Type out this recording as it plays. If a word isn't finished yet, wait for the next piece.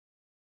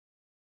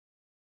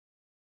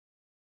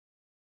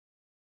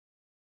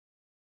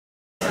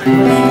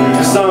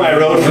a song I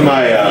wrote for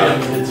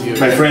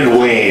my friend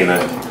Wayne.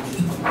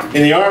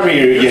 In the Army,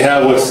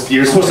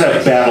 you're supposed to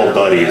have battle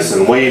buddies,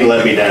 and Wayne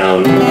let me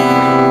down.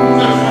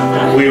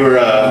 We were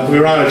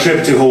on a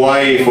trip to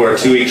Hawaii for a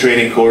 2-week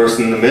training course.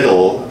 In the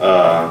middle,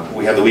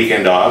 we had the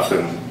weekend off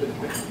and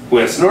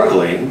went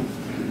snorkeling.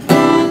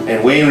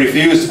 And Wayne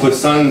refused to put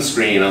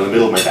sunscreen on the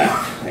middle of my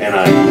back, and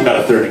I got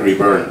a 3rd-degree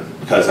burn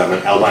because I'm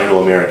an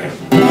albino American.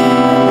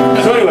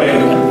 So anyway,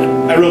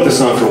 I wrote this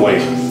song for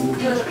Wayne.